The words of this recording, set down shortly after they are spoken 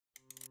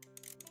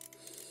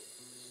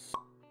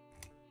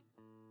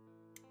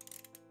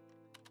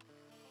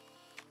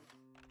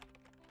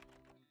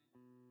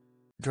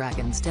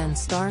Dragon's Den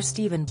star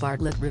Steven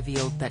Bartlett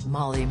revealed that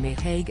Molly-Mae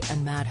Hague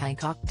and Matt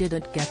Hancock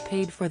didn't get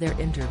paid for their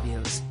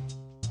interviews.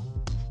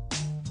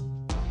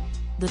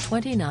 The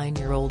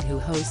 29-year-old who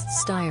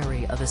hosts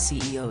Diary of a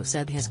CEO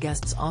said his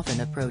guests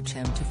often approach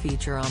him to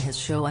feature on his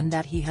show and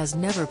that he has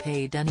never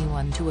paid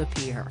anyone to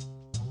appear.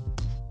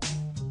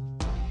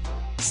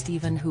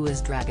 Steven, who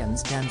is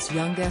Dragon's Den's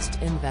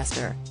youngest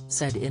investor,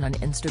 said in an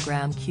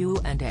Instagram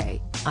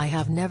Q&A, "I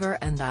have never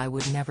and I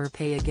would never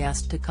pay a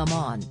guest to come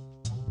on.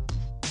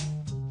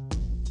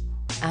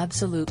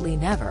 Absolutely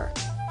never.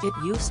 It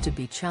used to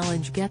be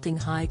challenge getting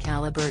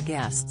high-caliber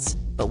guests,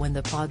 but when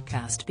the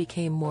podcast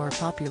became more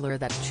popular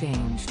that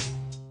changed.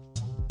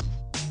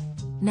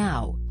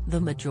 Now,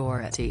 the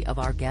majority of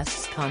our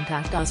guests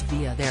contact us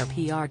via their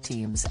PR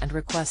teams and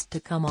request to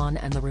come on,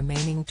 and the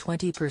remaining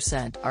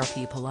 20% are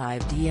people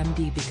I've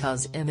DM'd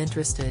because I'm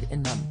interested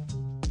in them."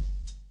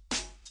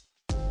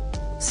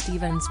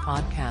 Steven's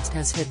podcast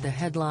has hit the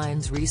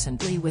headlines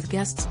recently with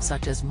guests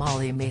such as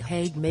Molly-Mae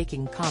Hague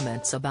making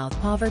comments about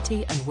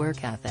poverty and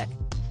work ethic.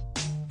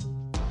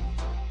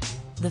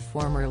 The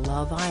former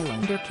Love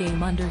Islander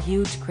came under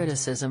huge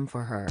criticism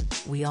for her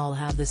 "We all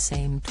have the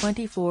same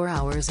 24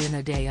 hours in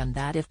a day and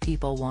that if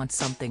people want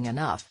something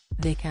enough,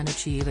 they can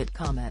achieve it"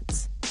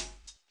 comments.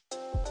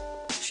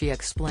 She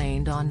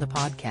explained on the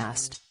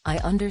podcast, "I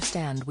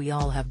understand we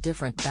all have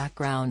different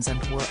backgrounds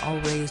and we're all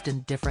raised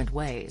in different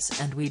ways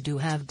and we do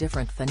have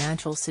different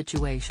financial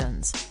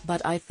situations,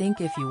 but I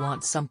think if you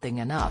want something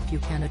enough you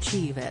can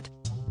achieve it.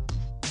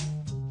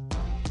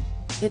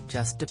 It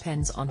just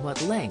depends on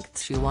what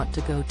lengths you want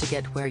to go to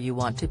get where you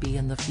want to be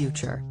in the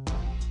future.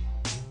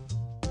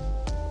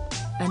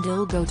 And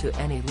I'll go to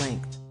any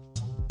length."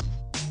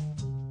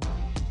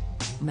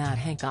 Matt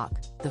Hancock,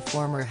 the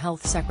former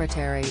health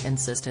secretary,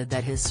 insisted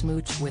that his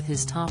smooch with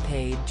his top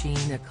aide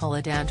Gina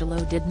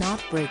Coladangelo did not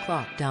break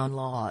lockdown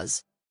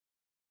laws.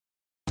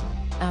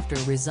 After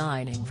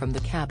resigning from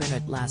the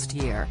cabinet last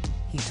year,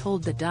 he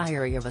told the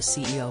Diary of a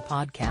CEO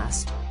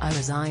podcast, "I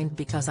resigned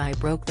because I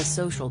broke the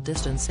social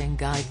distancing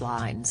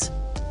guidelines.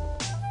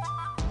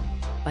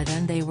 By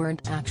then they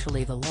weren't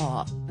actually the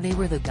law, they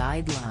were the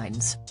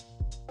guidelines.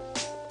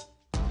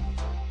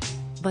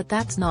 But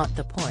that's not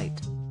the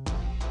point.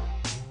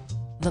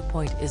 The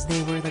point is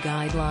they were the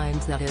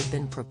guidelines that I've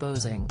been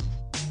proposing.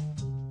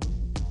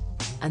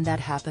 And that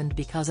happened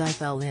because I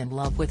fell in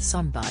love with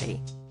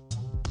somebody."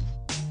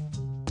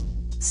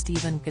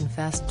 Steven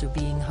confessed to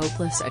being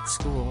hopeless at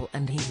school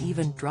and he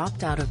even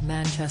dropped out of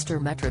Manchester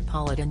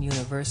Metropolitan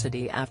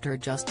University after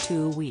just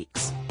 2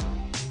 weeks.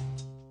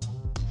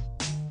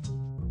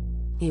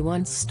 He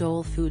once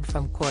stole food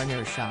from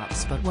corner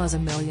shops but was a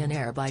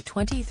millionaire by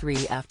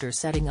 23 after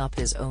setting up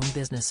his own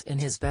business in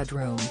his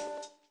bedroom.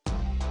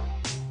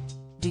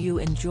 Do you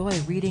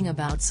enjoy reading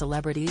about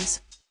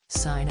celebrities?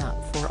 Sign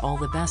up for all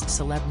the best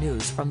celeb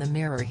news from the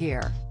Mirror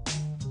here.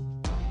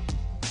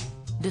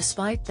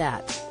 Despite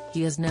that,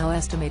 he is now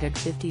estimated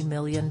 £50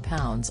 million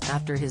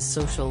after his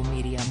social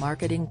media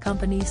marketing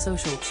company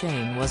Social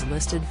Chain was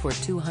listed for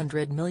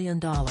 $200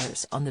 million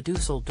on the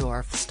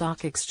Dusseldorf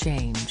Stock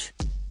Exchange.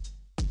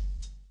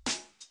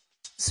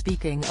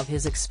 Speaking of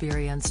his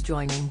experience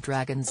joining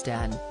Dragon's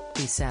Den,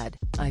 he said,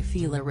 "I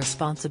feel a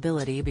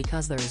responsibility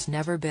because there's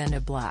never been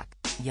a black,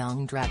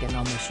 young dragon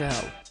on the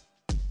show.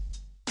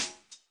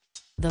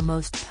 The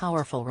most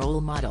powerful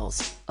role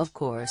models, of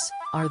course,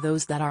 are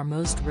those that are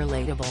most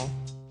relatable.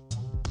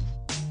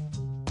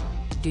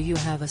 Do you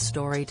have a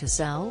story to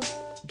sell?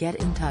 Get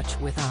in touch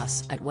with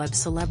us at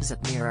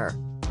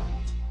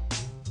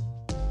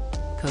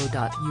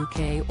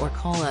webcelebs@mirror.co.uk or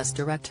call us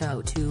direct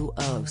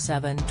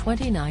 0207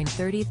 29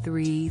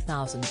 33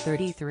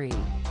 033.